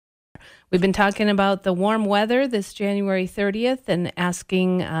We've been talking about the warm weather this January 30th and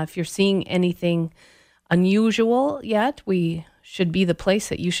asking if you're seeing anything unusual yet. We should be the place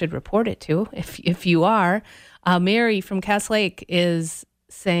that you should report it to if you are. Mary from Cass Lake is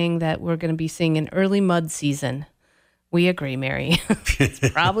saying that we're going to be seeing an early mud season. We agree, Mary. It's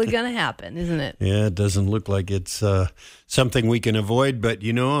probably going to happen, isn't it? Yeah, it doesn't look like it's something we can avoid, but,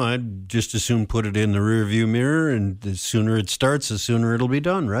 I'd just as soon put it in the rearview mirror, and the sooner it starts, the sooner it'll be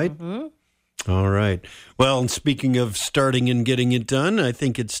done, right? Mm-hmm. All right. Well, and speaking of starting and getting it done, I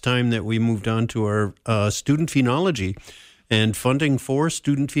think it's time that we moved on to our student phenology. And funding for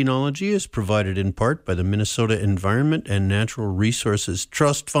student phenology is provided in part by the Minnesota Environment and Natural Resources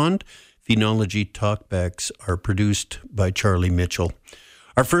Trust Fund. Phenology Talkbacks are produced by Charlie Mitchell.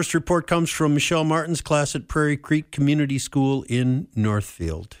 Our first report comes from Michelle Martin's class at Prairie Creek Community School in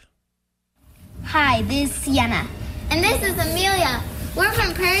Northfield. Hi, this is Sienna. And this is Amelia. We're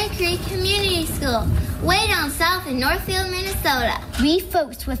from Prairie Creek Community School, way down south in Northfield, Minnesota. We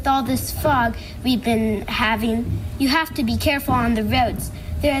folks, with all this fog we've been having, you have to be careful on the roads.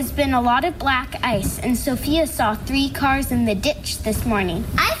 There has been a lot of black ice, and Sophia saw 3 cars in the ditch this morning.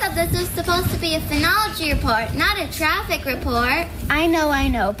 I thought this was supposed to be a phenology report, not a traffic report. I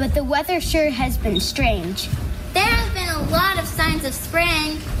know, but the weather sure has been strange. There have been a lot of signs of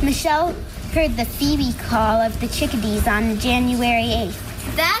spring. Michelle heard the Phoebe call of the chickadees on January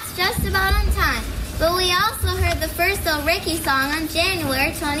 8th. That's just about on time, but we also heard the first old Ricky song on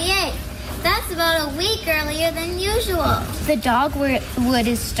January 28th. That's about a week earlier than usual. The dogwood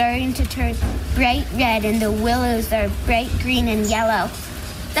is starting to turn bright red, and the willows are bright green and yellow.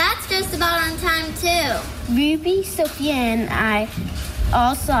 That's just about on time, too. Ruby, Sophia, and I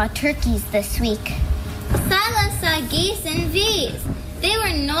all saw turkeys this week. Silas saw geese and V's. They were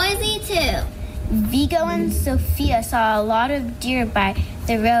noisy, too. Vigo and Sophia saw a lot of deer by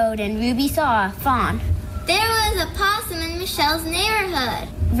the road, and Ruby saw a fawn. There was a possum in Michelle's neighborhood.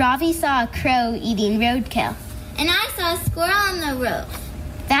 Ravi saw a crow eating roadkill. And I saw a squirrel on the roof.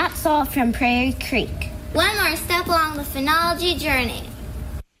 That's all from Prairie Creek. One more step along the phenology journey.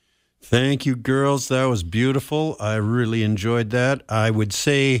 Thank you, girls. That was beautiful. I really enjoyed that. I would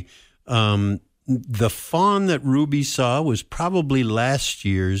say the fawn that Ruby saw was probably last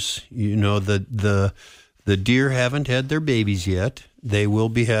year's. The deer haven't had their babies yet. They will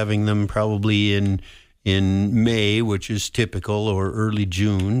be having them probably in May, which is typical, or early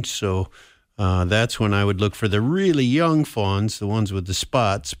June. So that's when I would look for the really young fawns, the ones with the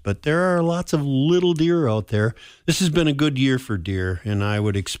spots. But there are lots of little deer out there. This has been a good year for deer, and I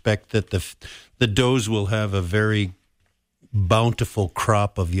would expect that the does will have a very bountiful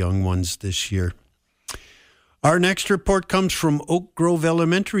crop of young ones this year. Our next report comes from Oak Grove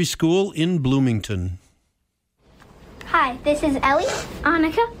Elementary School in Bloomington. Hi, this is Ellie,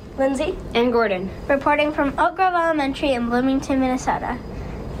 Annika, Lindsay, and Gordon, reporting from Oak Grove Elementary in Bloomington, Minnesota.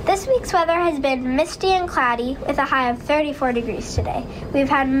 This week's weather has been misty and cloudy with a high of 34 degrees today. We've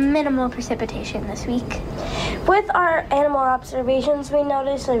had minimal precipitation this week. With our animal observations, we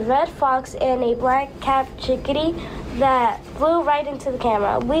noticed a red fox and a black-capped chickadee that flew right into the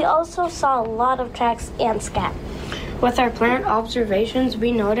camera. We also saw a lot of tracks and scat. With our plant observations,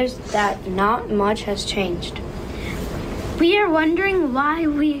 we noticed that not much has changed. We are wondering why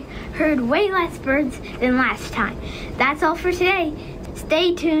we heard way less birds than last time. That's all for today.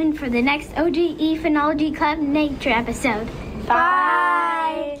 Stay tuned for the next OGE Phenology Club Nature episode.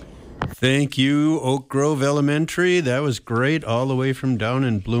 Bye! Thank you, Oak Grove Elementary. That was great, all the way from down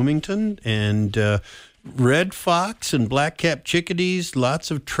in Bloomington. And red fox and black-capped chickadees, lots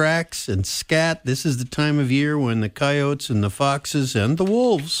of tracks and scat. This is the time of year when the coyotes and the foxes and the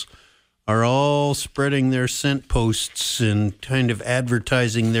wolves are all spreading their scent posts and kind of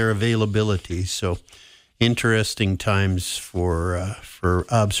advertising their availability. So interesting times for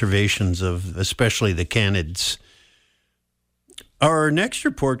observations of especially the canids. Our next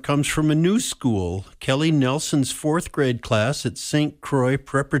report comes from a new school, Kelly Nelson's 4th grade class at St. Croix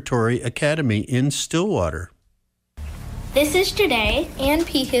Preparatory Academy in Stillwater. This is Jade and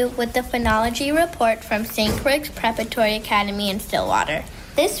Pihu with the Phenology report from St. Croix Preparatory Academy in Stillwater.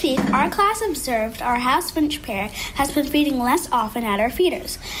 This week, our class observed our house finch pair has been feeding less often at our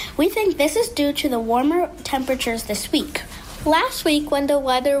feeders. We think this is due to the warmer temperatures this week. Last week, when the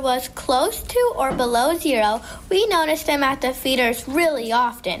weather was close to or below 0, we noticed them at the feeders really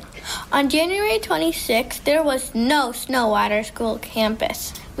often. On January 26th, there was no snow at our school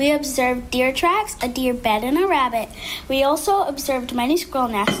campus. We observed deer tracks, a deer bed, and a rabbit. We also observed many squirrel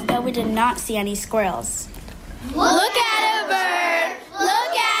nests, though we did not see any squirrels. Look at a bird,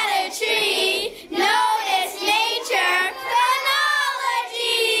 look at a tree, notice nature, phenology!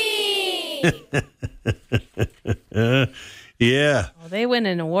 Yeah. Well, they win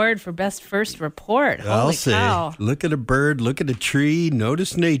an award for best first report. I'll Holy say, cow. look at a bird, look at a tree,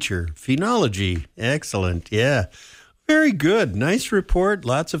 notice nature. Phenology. Excellent. Yeah. Very good. Nice report.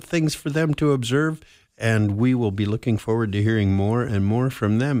 Lots of things for them to observe. And we will be looking forward to hearing more and more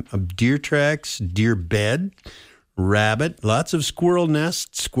from them. Deer tracks, deer bed, rabbit, lots of squirrel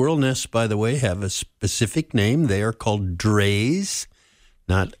nests. Squirrel nests, by the way, have a specific name. They are called drays.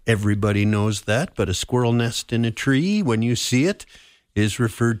 Not everybody knows that, but a squirrel nest in a tree, when you see it, is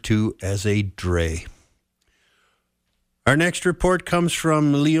referred to as a dray. Our next report comes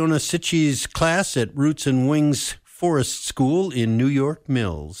from Leona Sitchi's class at Roots and Wings Forest School in New York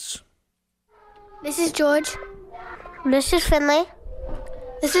Mills. This is George. This is Finley.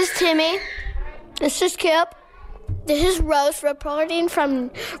 This is Timmy. This is Kip. This is Rose, reporting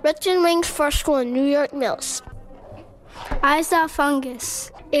from Roots and Wings Forest School in New York Mills. I saw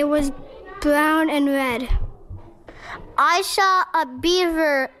fungus. It was brown and red. I saw a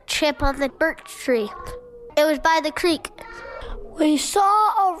beaver chip on the birch tree. It was by the creek. We saw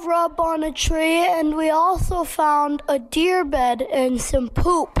a rub on a tree, and we also found a deer bed and some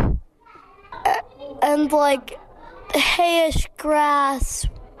poop. And like hayish grass.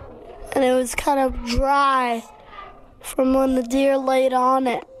 And it was kind of dry from when the deer laid on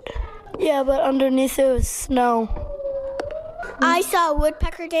it. Yeah, but underneath it was snow. I saw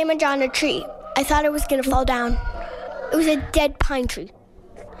woodpecker damage on a tree. I thought it was going to fall down. It was a dead pine tree.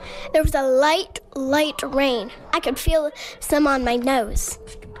 There was a light rain. I could feel some on my nose.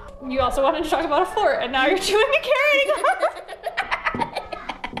 You also wanted to talk about a fort, and now you're doing a carrying.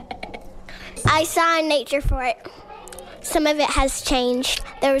 I saw a nature fort. Some of it has changed.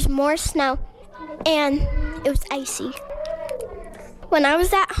 There was more snow, and it was icy. When I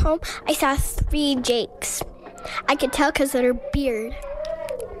was at home, I saw 3 jakes. I could tell because of their beard.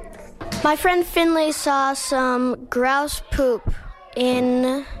 My friend Finley saw some grouse poop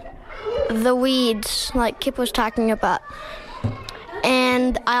in the weeds, like Kip was talking about.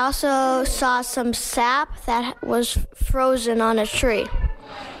 And I also saw some sap that was frozen on a tree.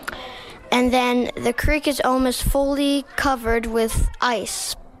 And then the creek is almost fully covered with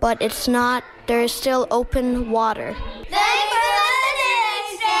ice, but it's not, there is still open water. Thanks for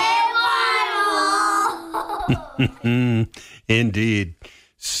listening. Stay wild. Indeed.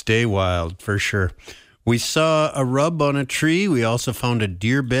 Stay wild, for sure. We saw a rub on a tree. We also found a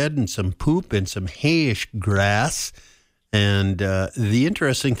deer bed and some poop and some hayish grass. And the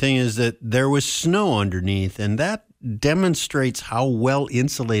interesting thing is that there was snow underneath, and that demonstrates how well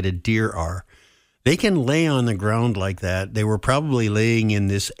insulated deer are. They can lay on the ground like that. They were probably laying in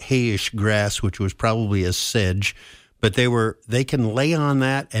this hayish grass, which was probably a sedge, but they can lay on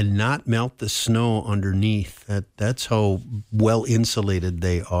that and not melt the snow underneath. That's how well insulated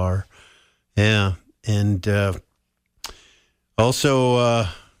they are. Yeah, and also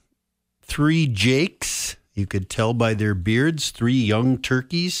 3 jakes. You could tell by their beards, 3 young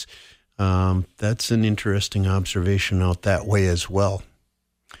turkeys. That's an interesting observation out that way as well.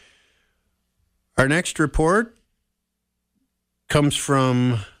 Our next report comes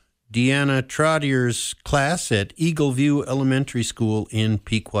from Deanna Trottier's class at Eagle View Elementary School in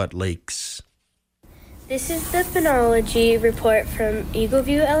Pequot Lakes. This is the Phenology report from Eagle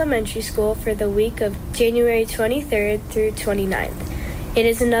View Elementary School for the week of January 23rd through 29th. It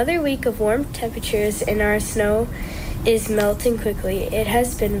is another week of warm temperatures and our snow is melting quickly. It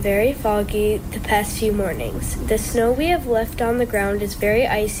has been very foggy the past few mornings. The snow we have left on the ground is very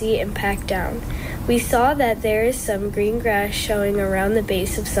icy and packed down. We saw that there is some green grass showing around the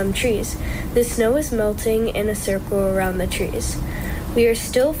base of some trees. The snow is melting in a circle around the trees. We are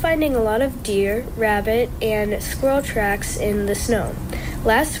still finding a lot of deer, rabbit, and squirrel tracks in the snow.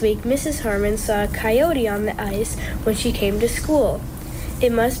 Last week, Mrs. Harmon saw a coyote on the ice when she came to school.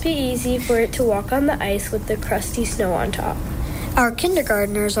 It must be easy for it to walk on the ice with the crusty snow on top. Our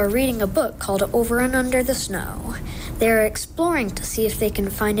kindergartners are reading a book called Over and Under the Snow. They are exploring to see if they can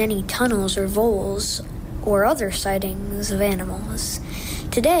find any tunnels or voles or other sightings of animals.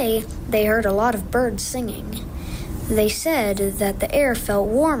 Today, they heard a lot of birds singing. They said that the air felt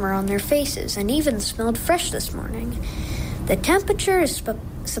warmer on their faces and even smelled fresh this morning. The temperature is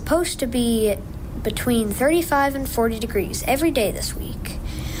supposed to be between 35 and 40 degrees every day this week.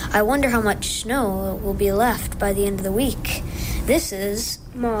 I wonder how much snow will be left by the end of the week. This is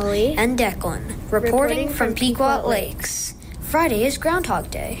Molly and Declan reporting from Pequot Lakes. Friday is Groundhog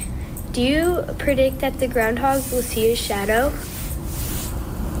Day. Do you predict that the groundhog will see a shadow?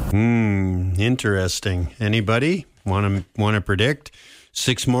 Interesting. Anybody want to predict?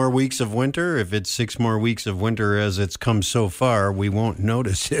 6 more weeks of winter. If it's 6 more weeks of winter as it's come so far, we won't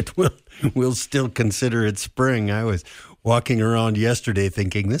notice it. We'll still consider it spring. I was walking around yesterday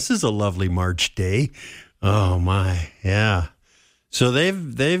thinking, this is a lovely March day. Oh my, yeah. So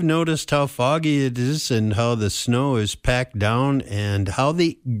they've noticed how foggy it is and how the snow is packed down and how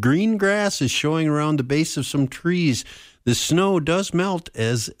the green grass is showing around the base of some trees. The snow does melt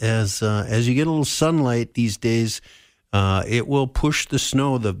as you get a little sunlight these days. It will push the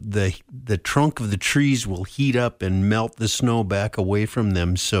snow. The trunk of the trees will heat up and melt the snow back away from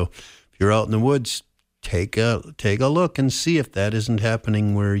them. So if you're out in the woods, take a look and see if that isn't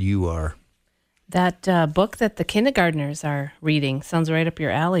happening where you are. That book that the kindergartners are reading sounds right up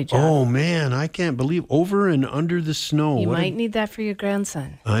your alley, John. Oh, man, I can't believe Over and Under the Snow. You might need that for your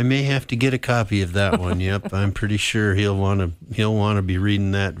grandson. I may have to get a copy of that one. Yep, I'm pretty sure he'll want to be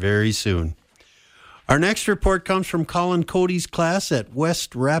reading that very soon. Our next report comes from Colin Cody's class at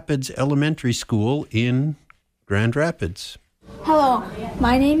West Rapids Elementary School in Grand Rapids. Hello,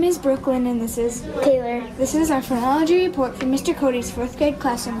 my name is Brooklyn and this is Taylor. This is our phenology report from Mr. Cody's 4th grade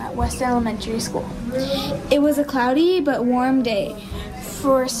classroom at West Elementary School. It was a cloudy but warm day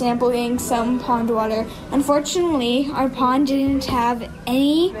for sampling some pond water. Unfortunately, our pond didn't have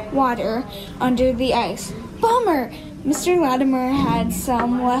any water under the ice. Bummer! Mr. Latimer had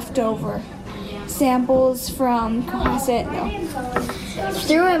some leftover samples from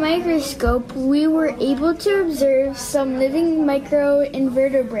Through a microscope, we were able to observe some living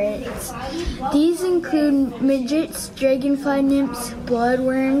microinvertebrates. These include midgets, dragonfly nymphs,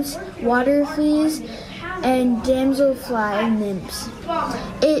 bloodworms, water fleas, and damselfly nymphs.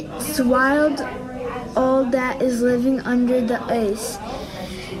 It's wild, all that is living under the ice.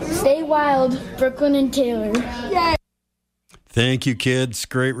 Stay wild, Brooklyn and Taylor. Yay! Thank you, kids.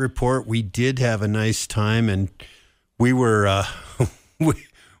 Great report. We did have a nice time, and we were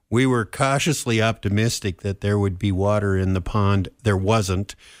we were cautiously optimistic that there would be water in the pond. There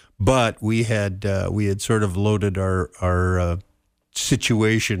wasn't, but we had sort of loaded our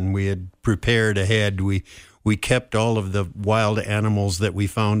situation. We had prepared ahead. We kept all of the wild animals that we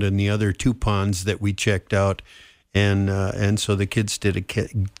found in the other 2 ponds that we checked out. And so the kids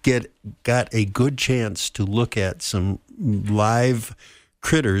got a good chance to look at some live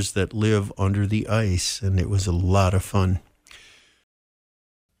critters that live under the ice, and it was a lot of fun.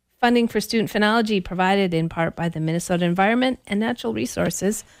 Funding for student phenology provided in part by the Minnesota Environment and Natural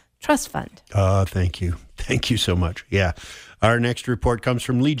Resources Trust Fund. Thank you. Thank you so much. Yeah. Our next report comes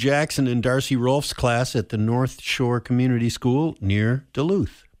from Lee Jackson and Darcy Rolfe's class at the North Shore Community School near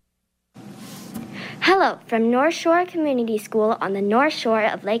Duluth. Hello from North Shore Community School on the North Shore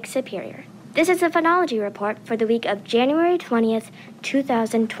of Lake Superior. This is a phenology report for the week of January 20th,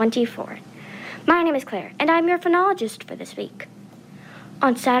 2024. My name is Claire, and I'm your phenologist for this week.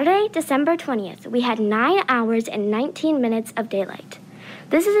 On Saturday, December 20th, we had 9 hours and 19 minutes of daylight.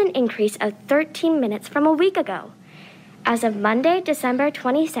 This is an increase of 13 minutes from a week ago. As of Monday, December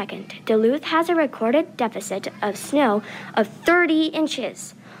 22nd, Duluth has a recorded deficit of snow of 30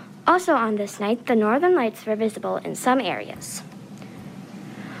 inches. Also on this night, the northern lights were visible in some areas.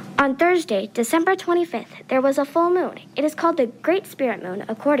 On Thursday, December 25th, there was a full moon. It is called the Great Spirit Moon,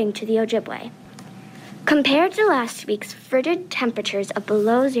 according to the Ojibwe. Compared to last week's frigid temperatures of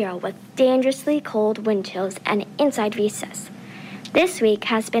below zero with dangerously cold wind chills and inside recess, this week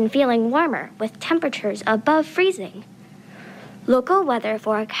has been feeling warmer with temperatures above freezing. Local weather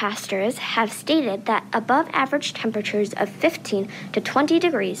forecasters have stated that above-average temperatures of 15 to 20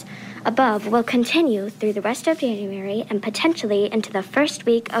 degrees above will continue through the rest of January and potentially into the first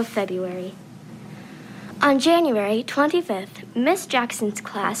week of February. On January 25th, Miss Jackson's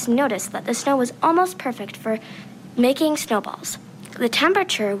class noticed that the snow was almost perfect for making snowballs. The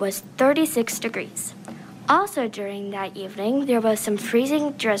temperature was 36 degrees. Also during that evening, there was some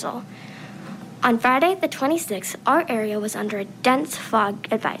freezing drizzle. On Friday, the 26th, our area was under a dense fog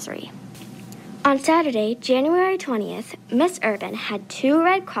advisory. On Saturday, January 20th, Miss Urban had 2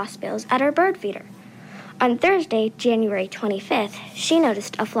 red crossbills at her bird feeder. On Thursday, January 25th, she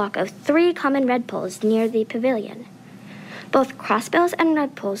noticed a flock of 3 common redpolls near the pavilion. Both crossbills and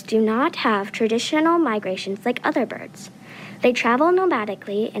redpolls do not have traditional migrations like other birds. They travel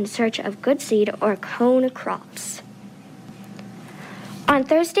nomadically in search of good seed or cone crops. On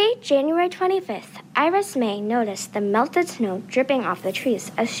Thursday, January 25th, Iris May noticed the melted snow dripping off the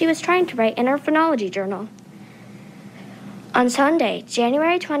trees as she was trying to write in her phenology journal. On Sunday,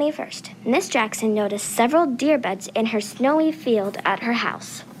 January 21st, Miss Jackson noticed several deer beds in her snowy field at her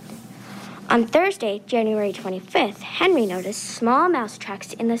house. On Thursday, January 25th, Henry noticed small mouse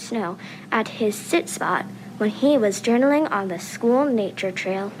tracks in the snow at his sit spot when he was journaling on the school nature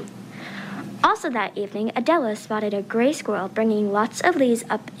trail. Also that evening, Adela spotted a gray squirrel bringing lots of leaves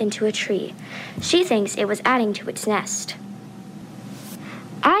up into a tree. She thinks it was adding to its nest.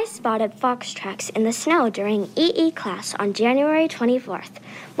 I spotted fox tracks in the snow during EE class on January 24th,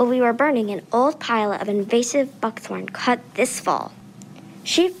 while we were burning an old pile of invasive buckthorn cut this fall.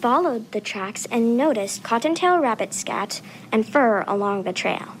 She followed the tracks and noticed cottontail rabbit scat and fur along the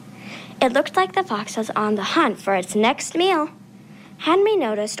trail. It looked like the fox was on the hunt for its next meal. Henry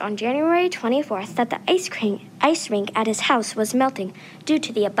noticed on January 24th that the ice rink at his house was melting due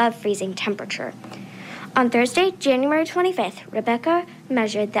to the above-freezing temperature. On Thursday, January 25th, Rebecca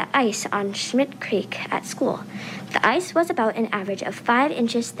measured the ice on Schmidt Creek at school. The ice was about an average of 5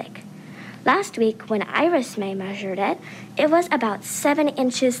 inches thick. Last week, when Iris May measured it, it was about 7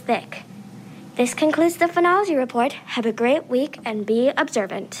 inches thick. This concludes the Phenology Report. Have a great week and be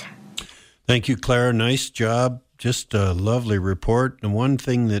observant. Thank you, Clara. Nice job. Just a lovely report. And one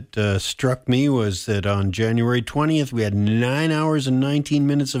thing that struck me was that on January 20th, we had 9 hours and 19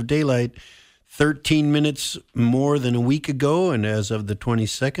 minutes of daylight, 13 minutes more than a week ago. And as of the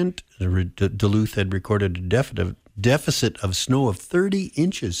 22nd, Duluth had recorded a deficit of snow of 30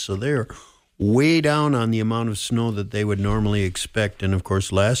 inches. So they're way down on the amount of snow that they would normally expect. And of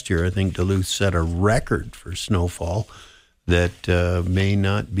course, last year, I think Duluth set a record for snowfall that may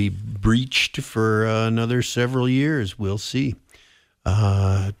not be breached for another several years. We'll see.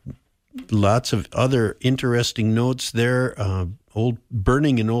 Lots of other interesting notes there.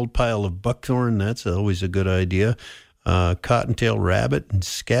 Burning an old pile of buckthorn, that's always a good idea. Cottontail rabbit and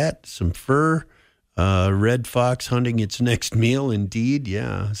scat, some fur. Red fox hunting its next meal, indeed.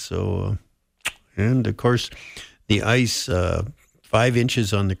 Yeah, so... and, of course, the ice, 5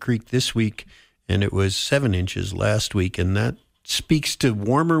 inches on the creek this week, and it was 7 inches last week. And that speaks to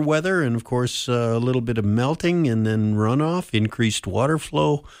warmer weather and, of course, a little bit of melting and then runoff, increased water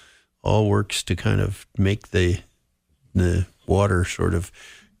flow. All works to kind of make the water sort of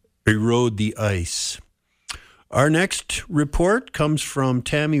erode the ice. Our next report comes from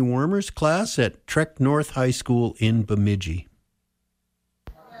Tammy Warmer's class at Trek North High School in Bemidji.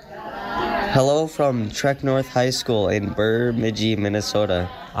 Hello from Trek North High School in Bemidji, Minnesota.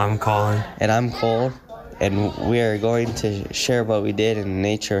 I'm Colin. And I'm Cole, and we are going to share what we did in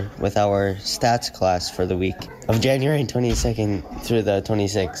nature with our stats class for the week of January 22nd through the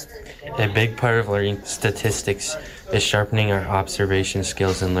 26th. A big part of learning statistics is sharpening our observation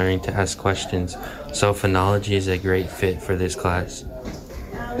skills and learning to ask questions, so phenology is a great fit for this class.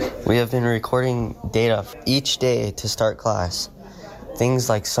 We have been recording data each day to start class. Things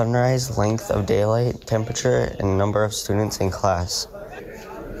like sunrise, length of daylight, temperature, and number of students in class.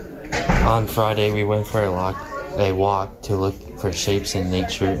 On Friday, we went for a walk to look for shapes in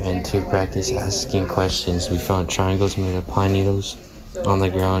nature and to practice asking questions. We found triangles made of pine needles on the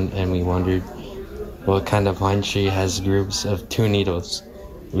ground, and we wondered what kind of pine tree has groups of 2 needles.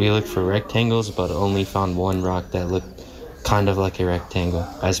 We looked for rectangles, but only found one rock that looked kind of like a rectangle,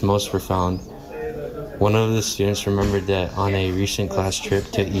 as most were found. One of the students remembered that on a recent class trip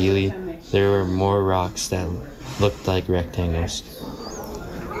to Ely, there were more rocks that looked like rectangles.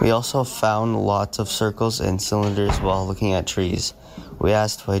 We also found lots of circles and cylinders while looking at trees. We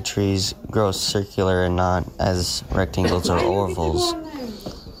asked why trees grow circular and not as rectangles or ovals.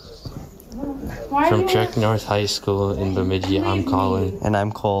 From Trek North High School in Bemidji, I'm Colin. And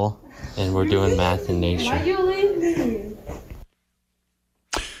I'm Cole. And we're doing math and nature.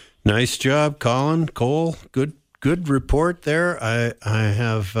 Nice job, Colin. Cole, good report there. I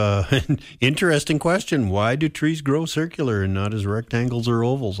have an interesting question. Why do trees grow circular and not as rectangles or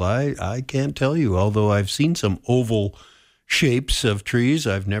ovals? I can't tell you, although I've seen some oval shapes of trees.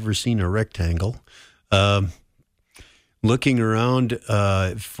 I've never seen a rectangle. Looking around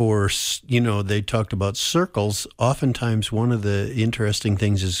they talked about circles. Oftentimes one of the interesting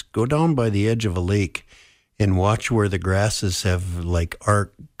things is go down by the edge of a lake and watch where the grasses have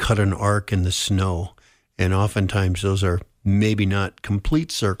cut an arc in the snow. And oftentimes those are maybe not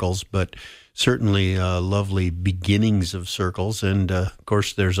complete circles, but certainly lovely beginnings of circles. And of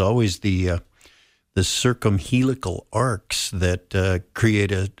course, there's always the circumhelical arcs that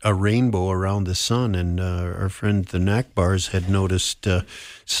create a rainbow around the sun. And our friend the Nakbars had noticed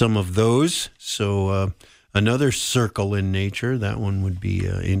some of those. So another circle in nature, that one would be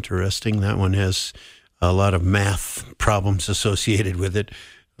interesting. That one has a lot of math problems associated with it,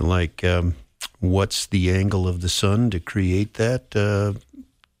 like what's the angle of the sun to create that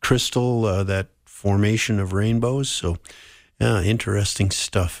crystal, that formation of rainbows. So interesting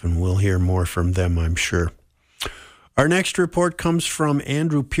stuff, and we'll hear more from them, I'm sure. Our next report comes from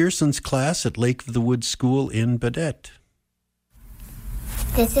Andrew Pearson's class at Lake of the Woods School in Baudette.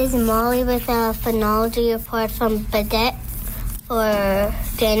 This is Molly with a phenology report from Baudette for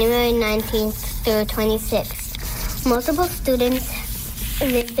January 19th through 26th. Multiple students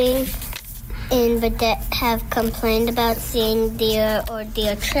living in Baudette have complained about seeing deer or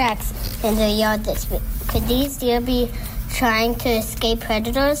deer tracks in their yard this week. Could these deer be trying to escape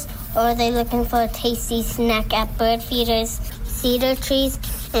predators, or are they looking for a tasty snack at bird feeders, cedar trees,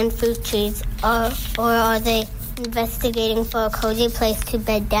 and fruit trees, or are they investigating for a cozy place to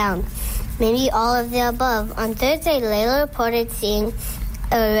bed down? Maybe all of the above. On Thursday, Layla reported seeing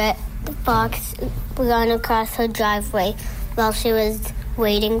a red fox run across her driveway while she was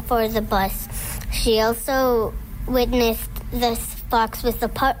waiting for the bus. She also witnessed this fox with a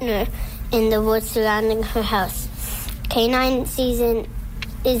partner in the woods surrounding her house. Canine season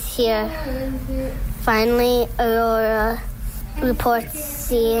is here. Finally, Aurora reports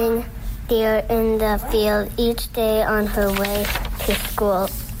seeing deer in the field each day on her way to school.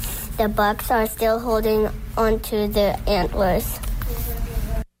 The bucks are still holding onto their antlers.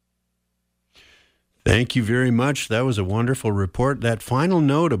 Thank you very much. That was a wonderful report. That final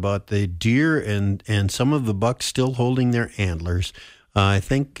note about the deer and some of the bucks still holding their antlers, I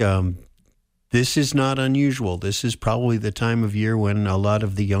think this is not unusual. This is probably the time of year when a lot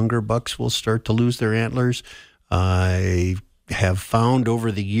of the younger bucks will start to lose their antlers. I have found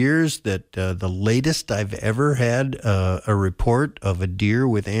over the years that the latest I've ever had a report of a deer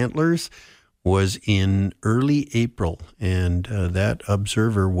with antlers was in early April, and that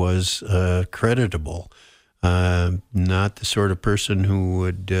observer was creditable. Not the sort of person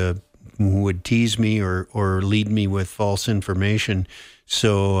who would tease me or lead me with false information.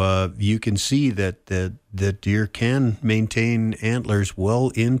 So you can see that the deer can maintain antlers well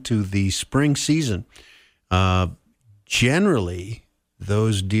into the spring season. Generally,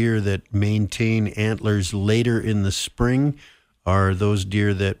 those deer that maintain antlers later in the spring are those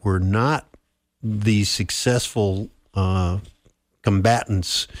deer that were not the successful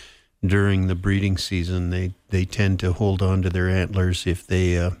combatants during the breeding season. They tend to hold on to their antlers if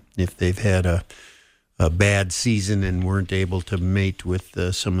they've had a bad season and weren't able to mate with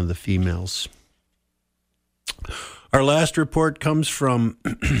some of the females. Our last report comes from,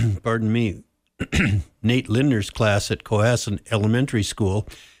 pardon me, Nate Lindner's class at Cohasset Elementary School,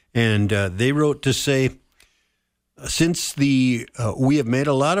 and they wrote to say, since we have made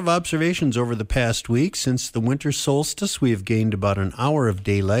a lot of observations over the past week. Since the winter solstice, we have gained about an hour of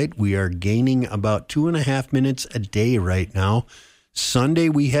daylight. We are gaining about 2.5 minutes a day right now. Sunday,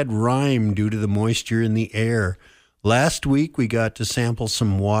 we had rime due to the moisture in the air. Last week, we got to sample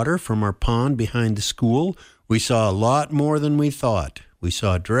some water from our pond behind the school. We saw a lot more than we thought. We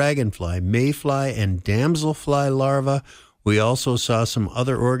saw dragonfly, mayfly, and damselfly larvae. We also saw some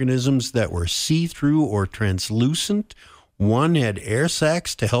other organisms that were see-through or translucent. One had air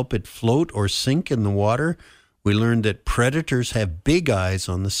sacs to help it float or sink in the water. We learned that predators have big eyes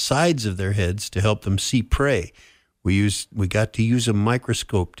on the sides of their heads to help them see prey. We got to use a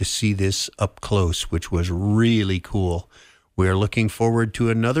microscope to see this up close, which was really cool. We are looking forward to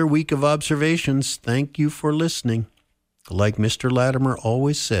another week of observations. Thank you for listening. Like Mr. Latimer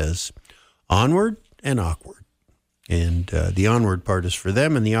always says, onward and awkward. And the onward part is for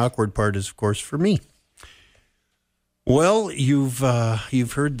them, and the awkward part is, of course, for me. Well, you've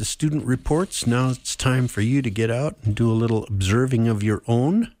heard the student reports. Now it's time for you to get out and do a little observing of your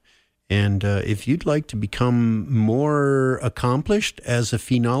own. And if you'd like to become more accomplished as a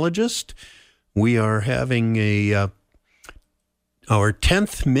phenologist, we are having our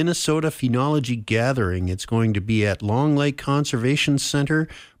 10th Minnesota Phenology Gathering. It's going to be at Long Lake Conservation Center,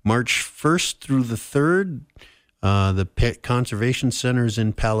 March 1st through the 3rd. The Conservation Center is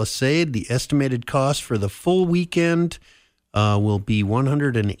in Palisade. The estimated cost for the full weekend will be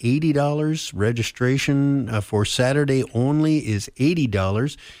 $180. Registration for Saturday only is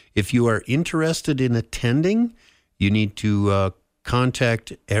 $80. If you are interested in attending, you need to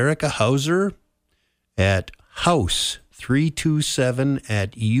contact Erica Hauser at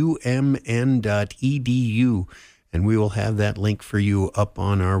house327@umn.edu. And we will have that link for you up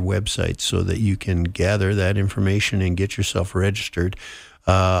on our website so that you can gather that information and get yourself registered.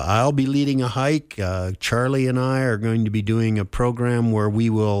 I'll be leading a hike. Charlie and I are going to be doing a program where we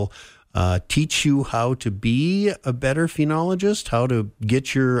will teach you how to be a better phenologist, how to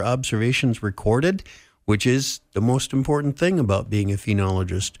get your observations recorded, which is the most important thing about being a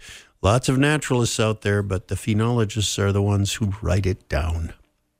phenologist. Lots of naturalists out there, but the phenologists are the ones who write it down.